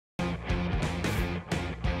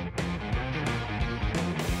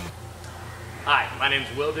Hi, my name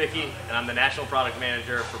is Will Dickey, and I'm the National Product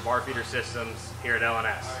Manager for Bar Feeder Systems here at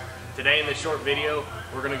LNS. Today in this short video,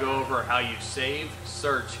 we're going to go over how you save,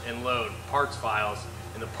 search, and load parts files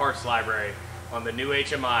in the parts library on the new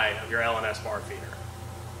HMI of your LNS bar feeder.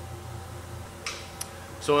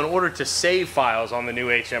 So in order to save files on the new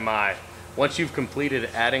HMI, once you've completed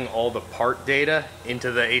adding all the part data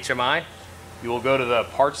into the HMI, you will go to the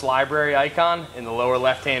parts library icon in the lower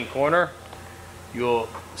left-hand corner. You'll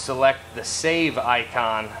select the save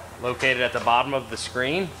icon located at the bottom of the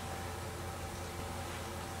screen.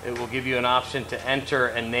 It will give you an option to enter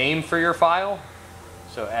a name for your file.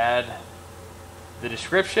 So add the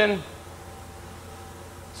description,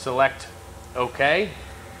 select OK.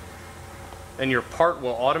 Then your part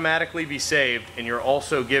will automatically be saved, and you're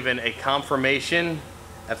also given a confirmation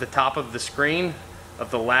at the top of the screen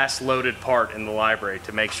of the last loaded part in the library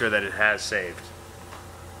to make sure that it has saved.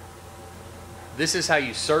 This is how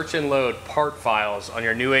you search and load part files on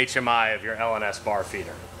your new HMI of your LNS bar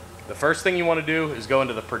feeder. The first thing you want to do is go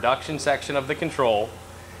into the production section of the control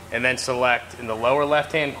and then select in the lower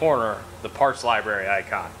left hand corner the parts library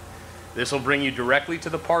icon. This will bring you directly to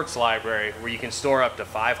the parts library where you can store up to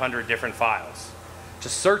 500 different files. To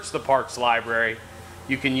search the parts library,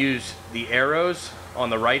 you can use the arrows on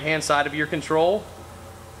the right hand side of your control,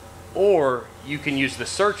 or you can use the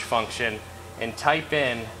search function and type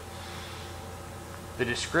in the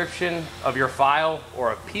description of your file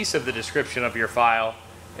or a piece of the description of your file,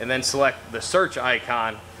 and then select the search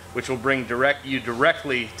icon, which will bring you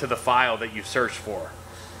directly to the file that you searched for.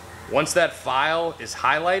 Once that file is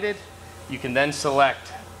highlighted, you can then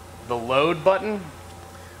select the load button,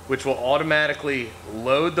 which will automatically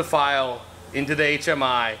load the file into the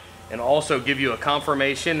HMI and also give you a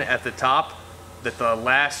confirmation at the top that the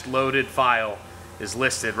last loaded file is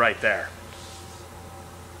listed right there.